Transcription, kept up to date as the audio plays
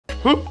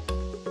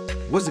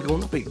What's it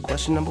gonna be?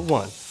 Question number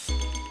 1.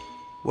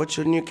 What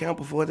shouldn't you count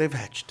before they've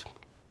hatched?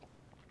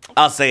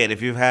 I'll say it,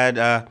 if you've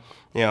had,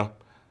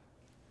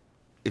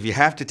 if you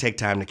have to take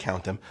time to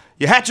count them,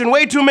 you're hatching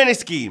way too many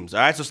schemes, all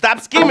right? So stop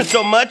scheming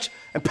so much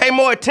and pay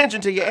more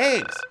attention to your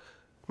eggs.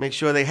 Make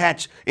sure they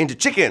hatch into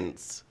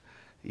chickens.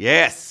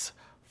 Yes,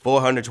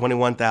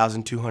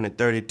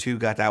 421,232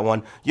 got that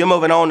one. You're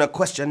moving on to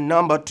question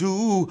number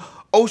 2.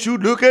 Oh,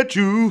 shoot, look at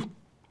you.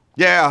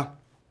 Yeah.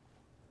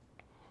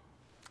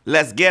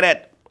 Let's get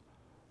it.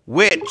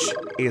 Which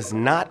is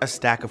not a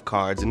stack of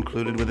cards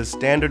included with a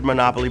standard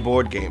Monopoly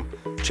board game?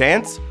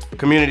 Chance,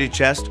 community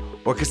chest,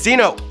 or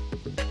casino?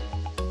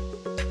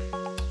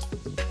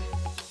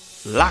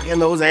 Lock in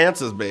those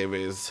answers,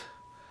 babies.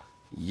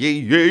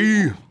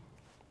 Yay.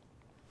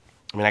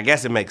 I mean, I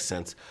guess it makes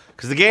sense,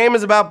 because the game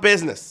is about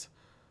business.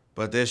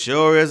 But there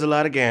sure is a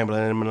lot of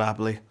gambling in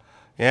Monopoly.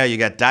 Yeah, you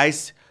got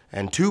dice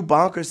and 2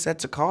 bonkers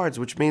sets of cards,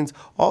 which means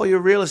all your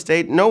real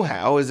estate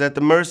know-how is at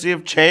the mercy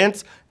of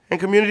chance and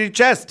community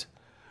chest.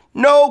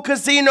 No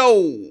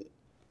casino.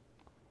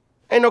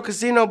 Ain't no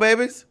casino,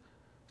 babies.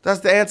 That's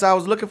the answer I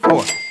was looking for,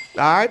 all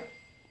right?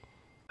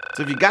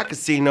 So if you got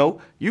casino,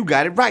 you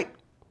got it right.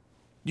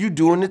 You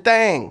doing the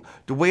thing,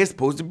 the way it's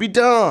supposed to be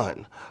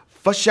done.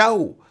 For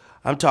sure.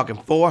 I'm talking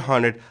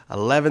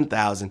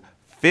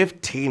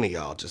 411,015 of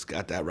y'all just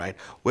got that right.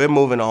 We're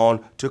moving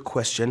on to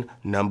question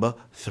number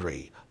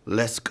 3.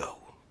 Let's go.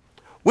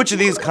 Which of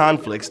these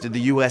conflicts did the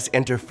U.S.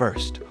 enter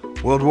first?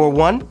 World War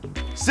I,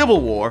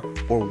 Civil War,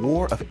 or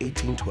War of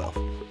 1812?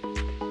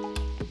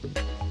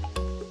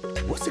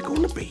 What's it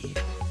going to be?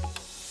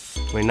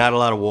 I mean, not a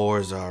lot of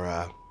wars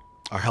are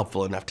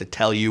helpful enough to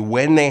tell you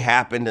when they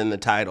happened in the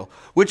title,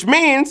 which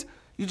means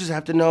you just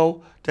have to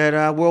know that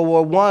World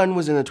War I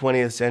was in the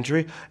 20th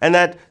century and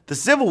that the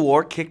Civil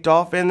War kicked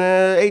off in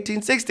the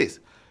 1860s,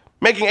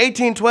 making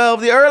 1812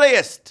 the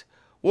earliest.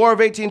 War of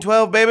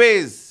 1812,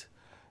 babies.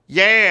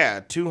 Yeah,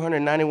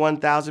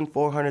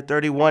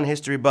 291,431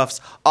 history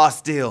buffs are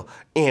still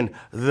in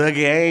the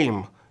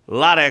game. A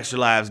lot of extra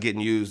lives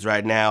getting used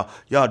right now.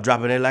 Y'all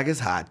dropping it like it's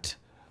hot.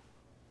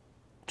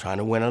 Trying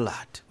to win a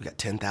lot. We got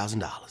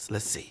 $10,000.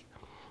 Let's see.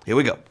 Here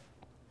we go.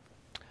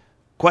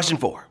 Question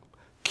 4.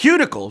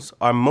 Cuticles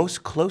are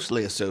most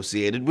closely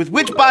associated with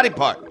which body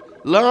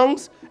part?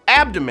 Lungs,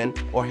 abdomen,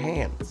 or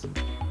hands?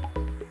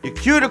 Your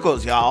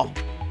cuticles, y'all.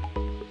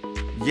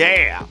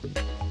 Yeah.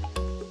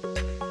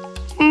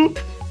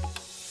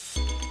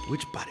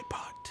 Which body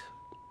part?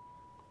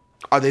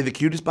 Are they the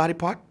cutest body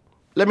part?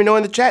 Let me know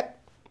in the chat.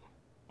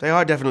 They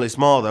are definitely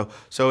small though,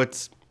 so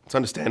it's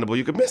understandable.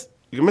 You can miss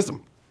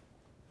them.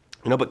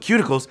 You know, but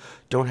cuticles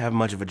don't have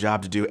much of a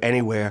job to do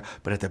anywhere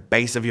but at the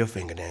base of your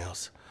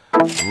fingernails.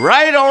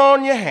 Right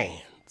on your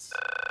hands.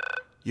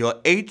 Your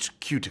H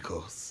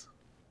cuticles.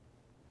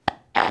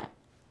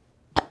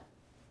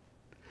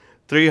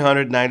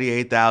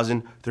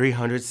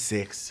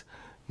 398,306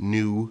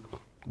 knew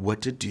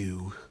what to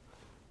do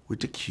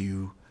with the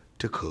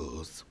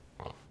cuticles.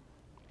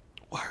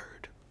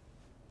 Word.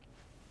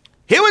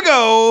 Here we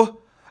go.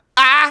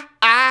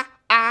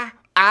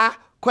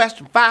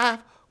 Question 5.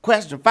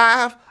 Question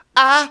 5.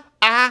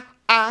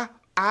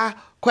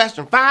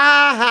 Question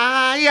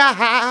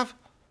 5.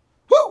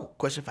 Woo!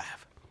 Question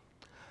 5.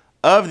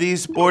 Of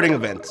these sporting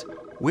events,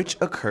 which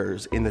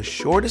occurs in the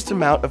shortest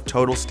amount of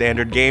total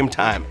standard game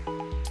time?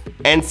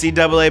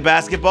 NCAA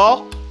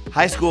basketball,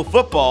 high school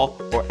football,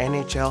 or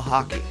NHL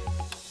hockey?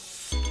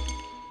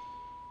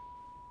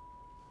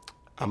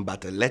 I'm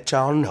about to let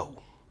y'all know.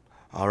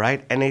 All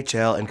right,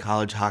 NHL and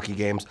college hockey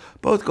games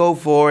both go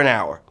for an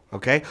hour,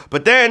 okay?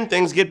 But then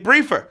things get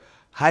briefer.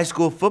 High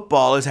school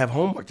footballers have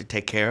homework to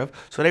take care of,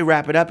 so they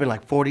wrap it up in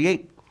like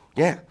 48.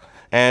 Yeah.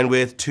 And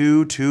with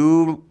two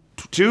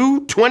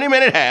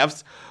 20-minute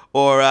halves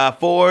or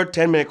 4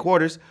 10-minute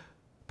quarters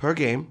per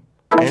game,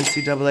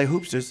 NCAA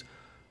hoopsters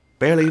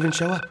barely even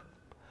show up.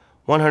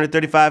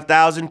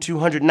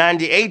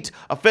 135,298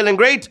 are feeling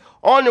great.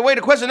 On your way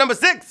to question number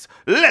 6.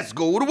 Let's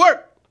go to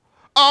work.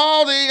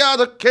 All the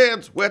other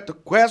kids with the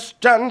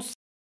questions,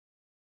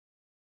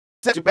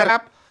 you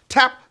better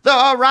tap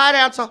the right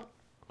answer.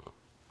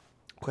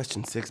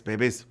 Question 6,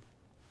 babies.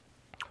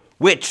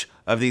 Which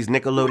of these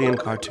Nickelodeon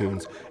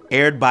cartoons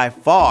aired by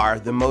far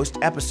the most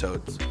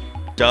episodes?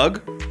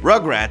 Doug,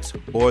 Rugrats,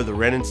 or The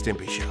Ren and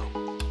Stimpy Show?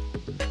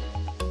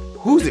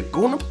 Who's it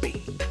gonna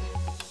be?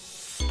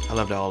 I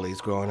loved all these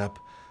growing up.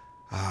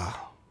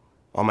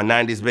 All my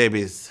 90s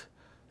babies.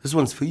 This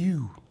one's for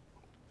you.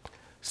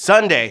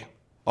 Sunday,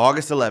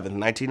 August 11th,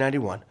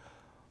 1991.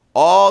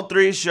 All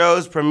 3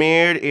 shows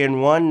premiered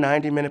in one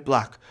 90-minute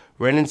block.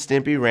 Ren and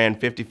Stimpy ran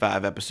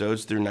 55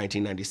 episodes through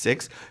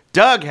 1996.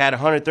 Doug had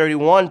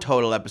 131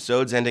 total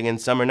episodes ending in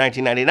summer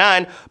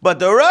 1999, but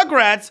the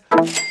Rugrats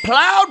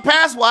plowed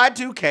past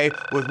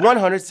Y2K with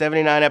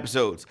 179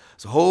 episodes.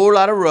 It's a whole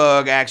lot of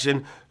rug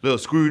action, little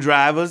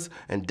screwdrivers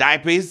and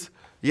diapers.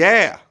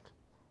 Yeah,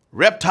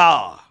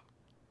 Reptar.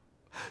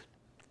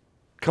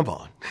 Come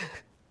on.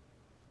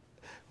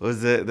 There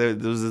was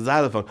a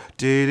xylophone.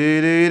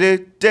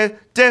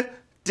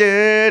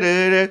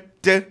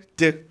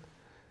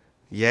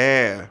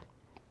 Yeah.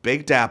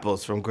 Baked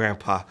apples from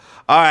Grandpa.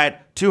 All right,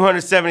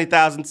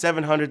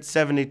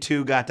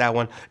 270,772 got that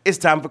one. It's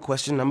time for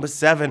question number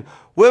 7.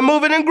 We're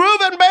moving and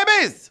grooving,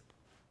 babies!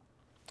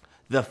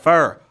 The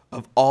fur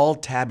of all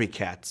tabby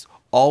cats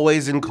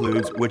always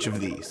includes which of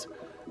these?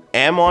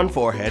 M on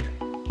forehead,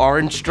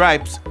 orange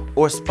stripes,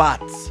 or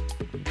spots?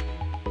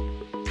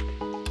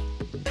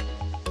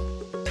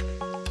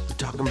 We're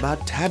talking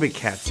about tabby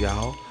cats,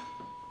 y'all.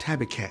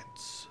 Tabby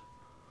cats.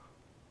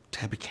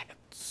 Tabby cats.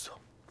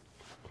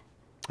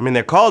 I mean,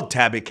 they're called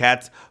tabby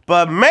cats,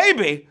 but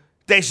maybe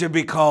they should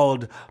be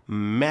called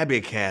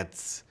mabby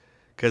cats,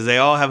 because they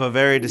all have a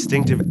very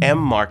distinctive M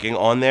marking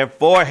on their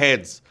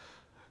foreheads.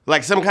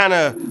 Like some kind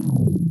of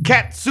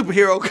cat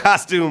superhero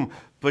costume,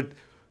 but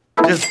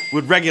just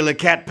with regular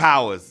cat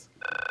powers.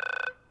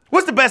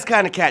 What's the best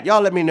kind of cat?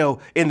 Y'all let me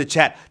know in the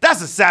chat.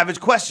 That's a savage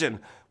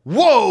question.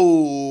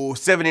 Whoa,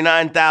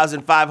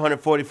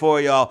 79,544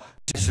 of y'all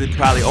should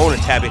probably own a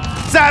tabby.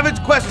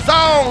 Savage question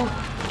song.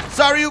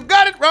 Sorry you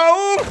got it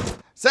wrong.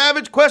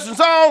 Savage question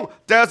song.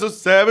 That's a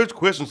savage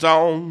question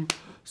song.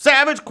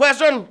 Savage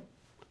question.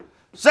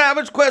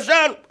 Savage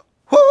question.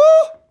 Woo!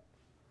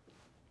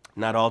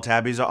 Not all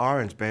tabbies are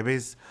orange,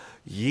 babies.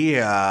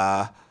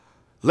 Yeah.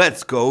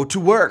 Let's go to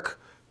work.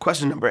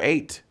 Question number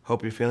 8.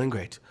 Hope you're feeling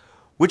great.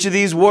 Which of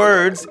these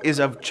words is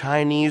of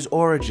Chinese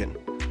origin?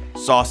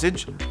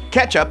 Sausage,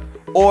 ketchup,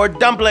 or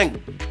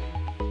dumpling?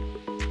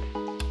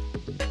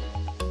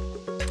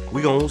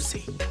 We gonna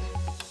see.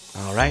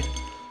 All right.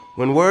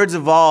 When words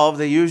evolve,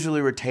 they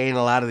usually retain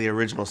a lot of the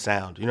original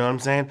sound. You know what I'm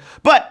saying?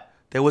 But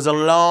there was a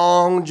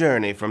long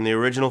journey from the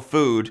original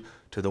food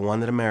to the one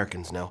that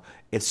Americans know.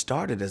 It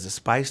started as a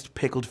spiced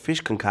pickled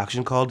fish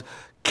concoction called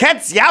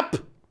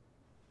ketchup.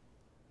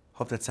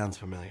 Hope that sounds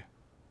familiar.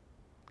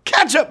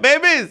 Ketchup,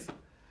 babies!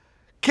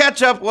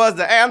 Ketchup was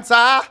the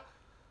answer.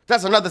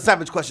 That's another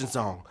Savage Question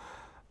song.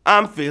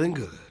 I'm feeling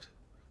good.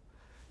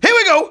 Here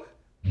we go.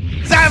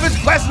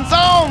 Savage Question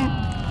song.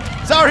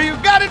 Sorry you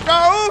got it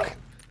wrong.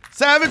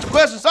 Savage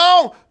Question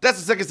song. That's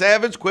the second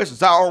Savage Question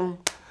song.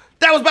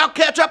 That was about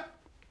ketchup.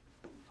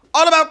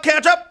 All about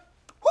ketchup.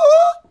 Woo!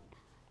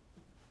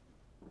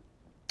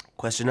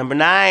 Question number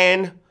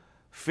 9.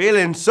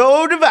 Feeling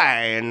so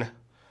divine.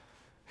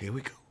 Here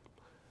we go.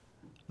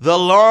 The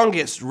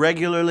longest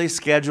regularly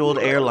scheduled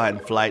airline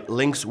flight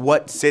links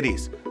what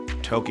cities?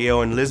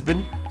 Tokyo and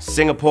Lisbon,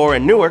 Singapore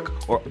and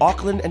Newark, or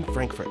Auckland and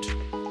Frankfurt?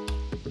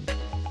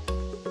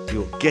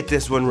 You'll get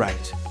this one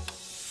right,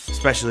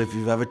 especially if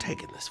you've ever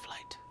taken this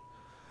flight.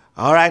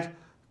 All right,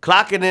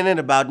 clocking in at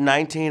about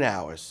 19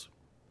 hours.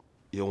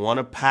 You'll want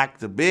to pack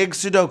the big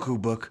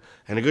Sudoku book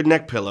and a good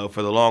neck pillow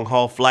for the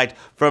long-haul flight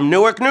from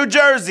Newark, New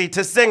Jersey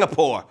to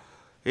Singapore.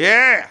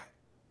 Yeah!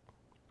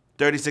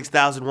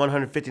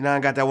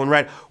 36,159 got that one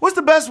right. What's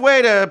the best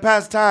way to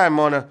pass time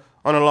on a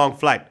long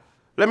flight?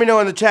 Let me know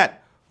in the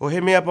chat or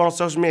hit me up on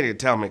social media.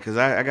 Tell me, because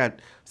I got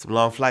some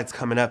long flights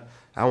coming up.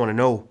 I want to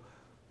know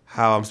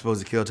how I'm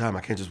supposed to kill time.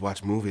 I can't just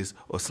watch movies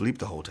or sleep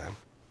the whole time.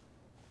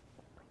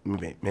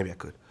 Maybe I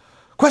could.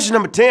 Question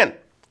number 10.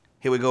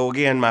 Here we go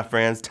again, my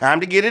friends. Time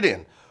to get it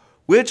in.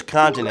 Which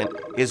continent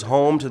is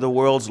home to the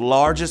world's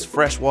largest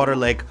freshwater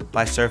lake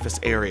by surface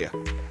area?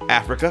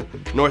 Africa,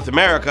 North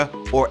America,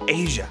 or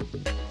Asia?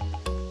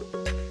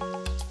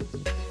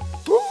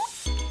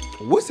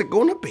 What's it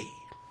gonna be?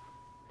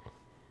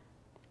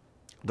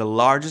 The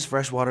largest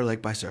freshwater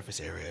lake by surface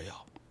area,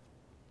 y'all.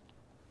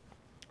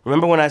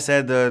 Remember when I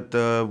said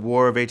the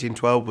War of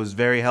 1812 was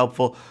very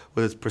helpful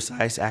with its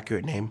precise,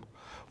 accurate name?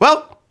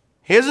 Well,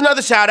 here's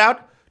another shout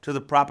out to the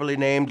properly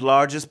named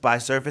largest by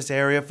surface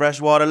area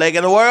freshwater lake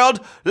in the world,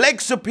 Lake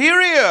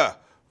Superior,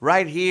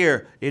 right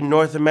here in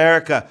North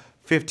America.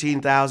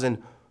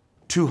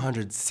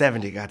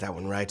 15,270 got that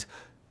one right.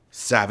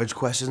 Savage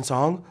Question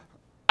song?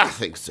 I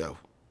think so.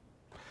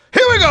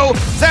 Here we go,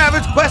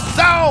 Savage Question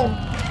song.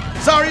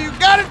 Sorry you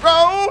got it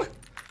wrong.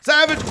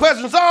 Savage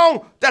Question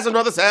song. That's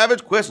another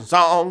Savage Question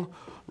song.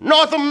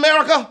 North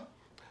America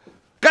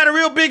got a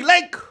real big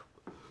lake.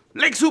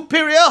 Lake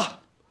Superior.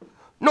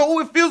 No,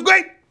 it feels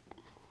great.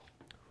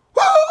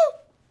 Woo!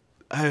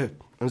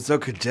 I'm so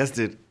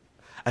congested.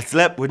 I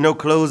slept with no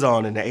clothes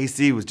on and the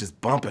AC was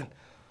just bumping.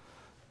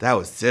 That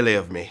was silly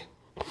of me.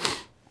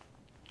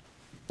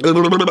 Get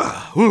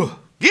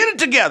it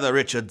together,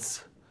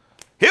 Richards.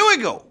 Here we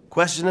go.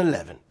 Question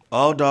 11.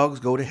 All dogs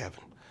go to heaven.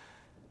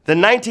 The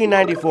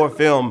 1994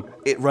 film,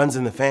 It Runs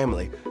in the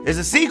Family, is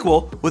a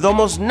sequel with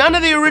almost none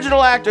of the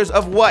original actors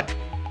of what?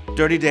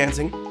 Dirty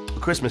Dancing, A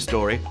Christmas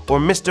Story, or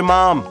Mr.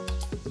 Mom?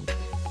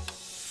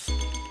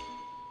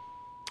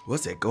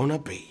 What's it gonna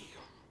be?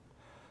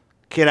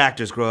 Kid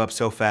actors grow up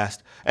so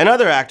fast, and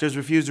other actors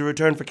refuse to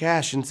return for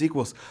cash in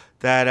sequels,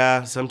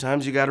 that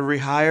sometimes you gotta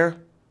rehire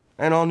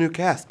an all-new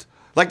cast.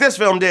 Like this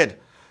film did.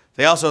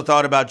 They also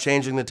thought about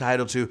changing the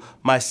title to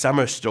My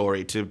Summer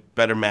Story to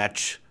better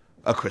match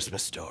A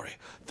Christmas Story.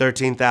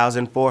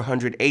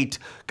 13,408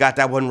 got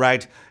that one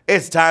right.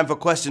 It's time for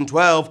question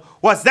 12.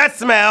 What's that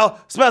smell?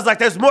 Smells like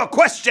there's more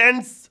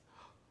questions.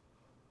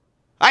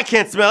 I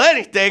can't smell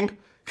anything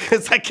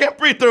because I can't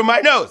breathe through my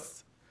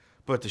nose.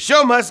 but the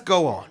show must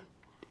go on.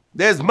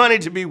 There's money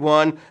to be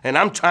won, and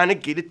I'm trying to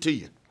get it to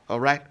you, all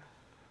right?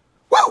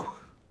 Woo!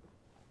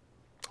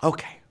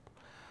 Okay,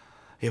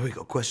 here we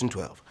go, question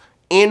 12.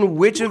 In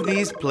which of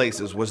these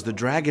places was the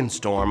dragon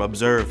storm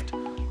observed?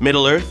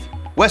 Middle-earth,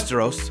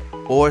 Westeros,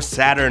 or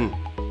Saturn?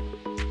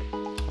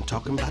 I'm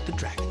talking about the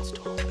dragon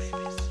storm,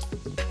 babies.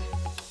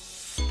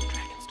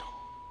 Dragon storm.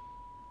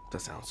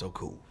 That sounds so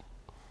cool.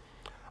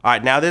 All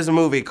right, now there's a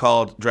movie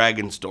called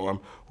Dragon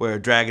Storm where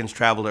dragons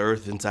travel to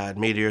Earth inside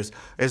meteors.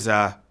 It's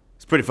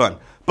pretty fun.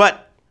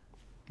 But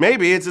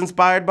maybe it's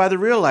inspired by the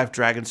real-life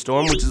dragon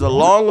storm, which is a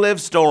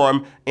long-lived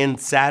storm in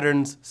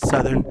Saturn's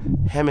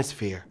southern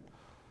hemisphere.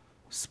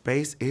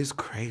 Space is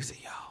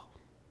crazy, y'all.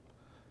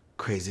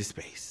 Crazy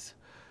space.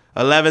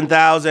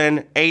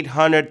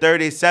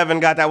 11,837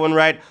 got that one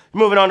right.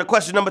 Moving on to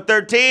question number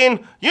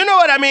 13. You know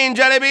what I mean,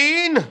 Jelly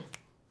Bean.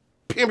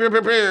 Pew, pew,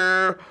 pew,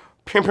 pew.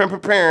 Pew, pew, pew,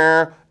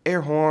 pew.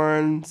 Air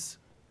horns.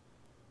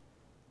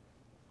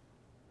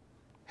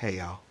 Hey,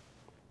 y'all.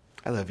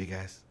 I love you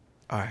guys.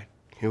 All right,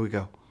 here we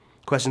go.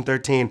 Question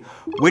 13.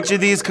 Which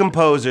of these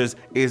composers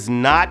is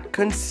not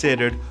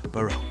considered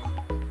Baroque?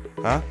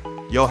 Huh?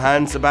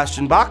 Johann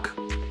Sebastian Bach,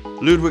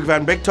 Ludwig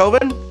van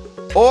Beethoven,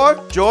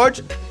 or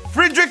George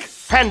Friedrich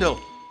Handel?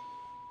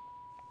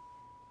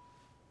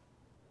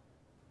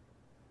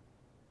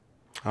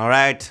 All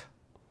right.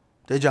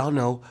 Did y'all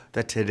know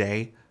that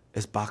today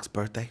is Bach's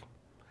birthday?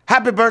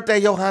 Happy birthday,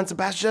 Johann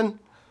Sebastian.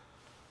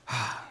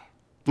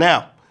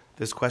 Now,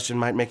 this question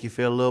might make you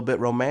feel a little bit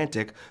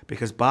romantic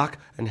because Bach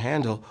and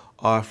Handel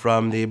are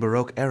from the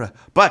Baroque era.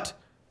 But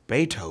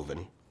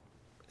Beethoven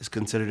is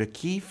considered a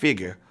key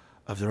figure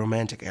of the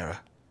Romantic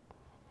era.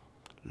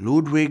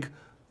 Ludwig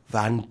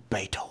van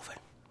Beethoven.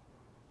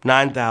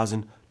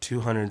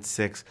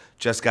 9,206.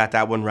 Just got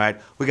that one right.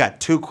 We got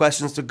 2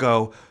 questions to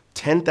go.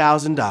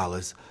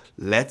 $10,000.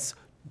 Let's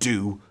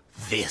do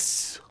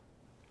this.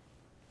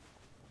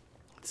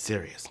 It's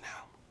serious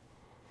now.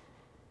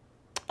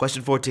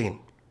 Question 14.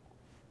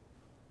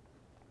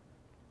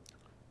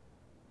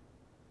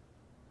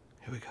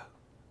 Here we go.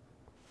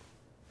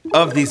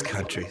 Of these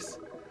countries,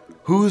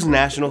 whose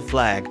national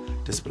flag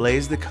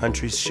displays the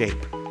country's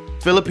shape?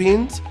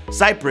 Philippines,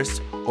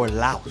 Cyprus, or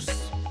Laos?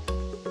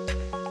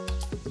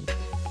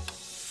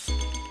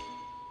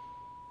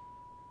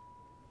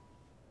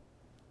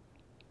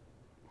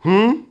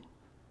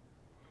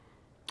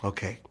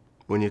 Okay,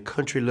 when your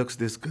country looks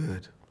this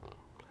good,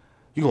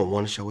 you're gonna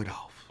wanna show it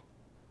off.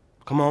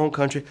 Come on,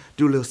 country,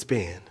 do a little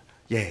spin,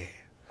 yeah.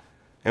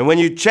 And when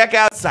you check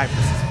out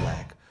Cyprus's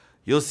flag,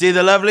 you'll see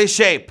the lovely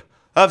shape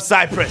of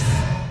Cyprus.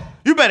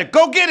 You better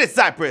go get it,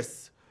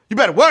 Cyprus. You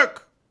better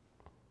work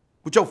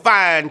with your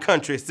fine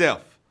country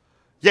self.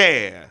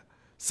 Yeah,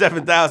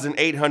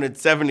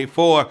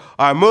 7,874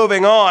 are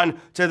moving on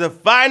to the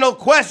final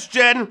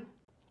question.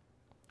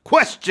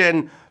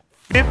 Question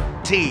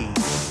 15.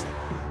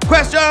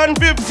 Question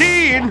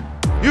 15,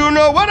 you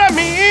know what I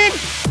mean.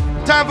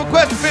 Time for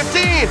question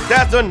 15,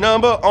 that's the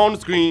number on the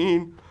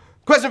screen.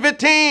 Question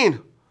 15,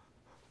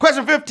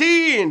 question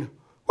 15, woo,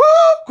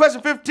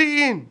 question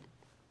 15.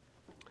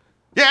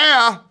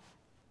 Yeah.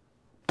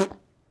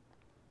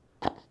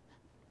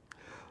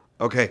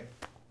 Okay,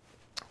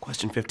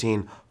 question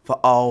 15 for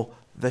all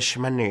the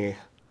shmoney.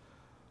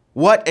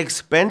 What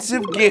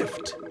expensive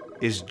gift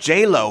is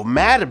J-Lo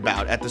mad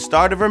about at the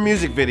start of her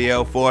music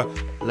video for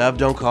Love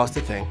Don't Cost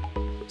a Thing?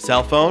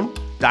 Cell phone,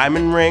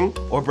 diamond ring,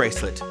 or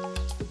bracelet?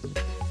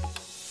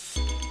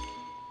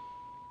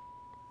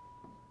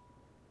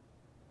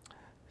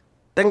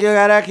 Think you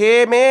gotta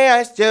keep me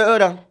a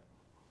student.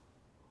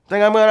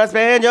 Think I'm gonna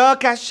spend your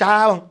cash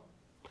out.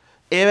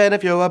 Even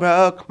if you were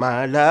broke,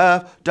 my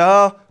love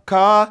don't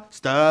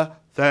cost a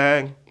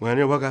thing. When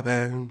you woke up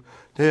and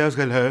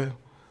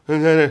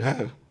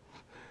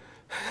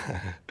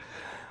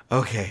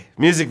okay,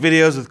 music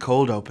videos with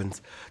cold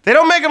opens. They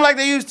don't make them like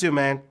they used to,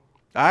 man.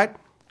 All right?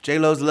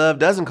 J-Lo's love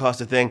doesn't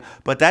cost a thing,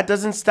 but that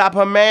doesn't stop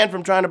her man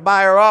from trying to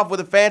buy her off with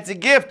a fancy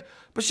gift.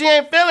 But she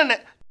ain't feeling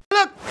it.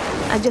 Look.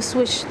 I just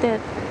wish that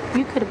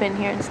you could have been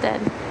here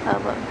instead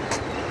of a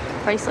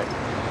bracelet.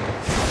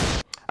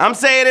 I'm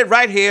saying it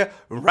right here,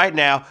 right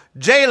now.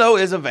 J-Lo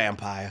is a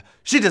vampire.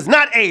 She does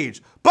not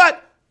age.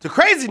 But the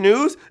crazy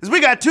news is we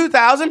got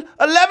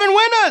 2011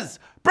 winners.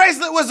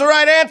 Bracelet was the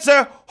right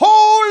answer.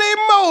 Holy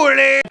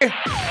moly!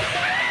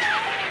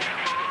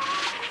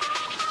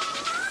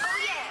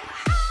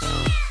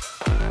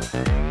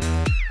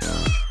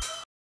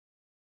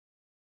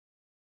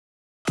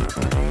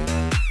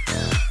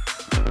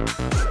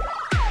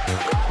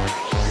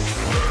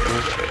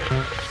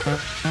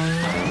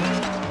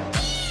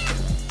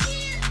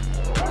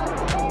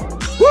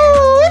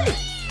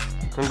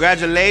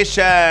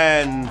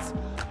 Congratulations!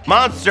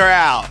 Monster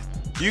Al,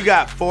 you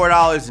got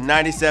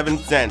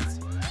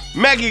 $4.97.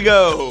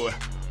 Mexico,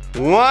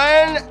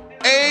 1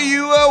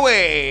 AU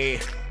away.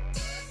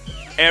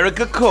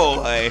 Erica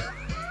Coy,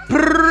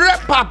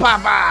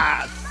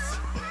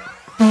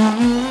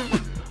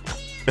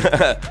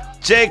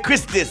 Jay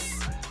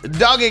Christis,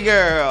 Doggy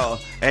Girl,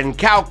 and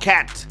Cow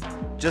Cat.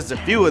 Just a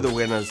few of the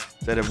winners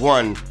that have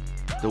won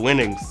the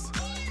winnings.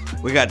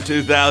 We got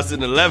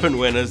 2011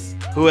 winners.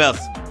 Who else?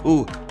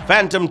 Ooh,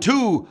 Phantom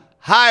 2,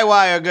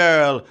 Highwire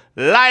Girl,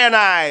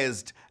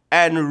 Lionized,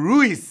 and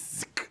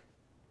Ruiz.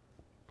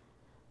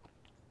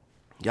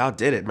 Y'all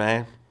did it,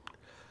 man.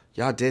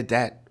 Y'all did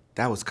that.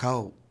 That was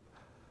cold.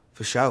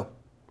 For sure.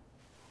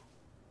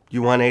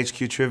 You won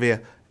HQ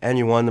Trivia, and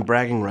you won the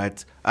bragging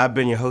rights. I've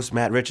been your host,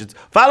 Matt Richards.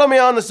 Follow me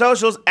on the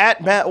socials,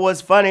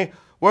 @MattWasFunny.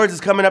 Words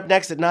is coming up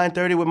next at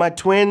 9:30 with my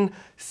twin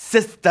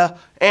sister,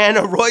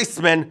 Anna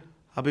Roisman.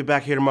 I'll be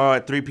back here tomorrow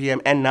at 3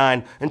 p.m. and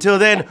 9. Until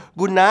then,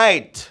 good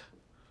night.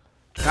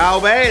 Ciao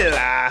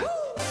bella.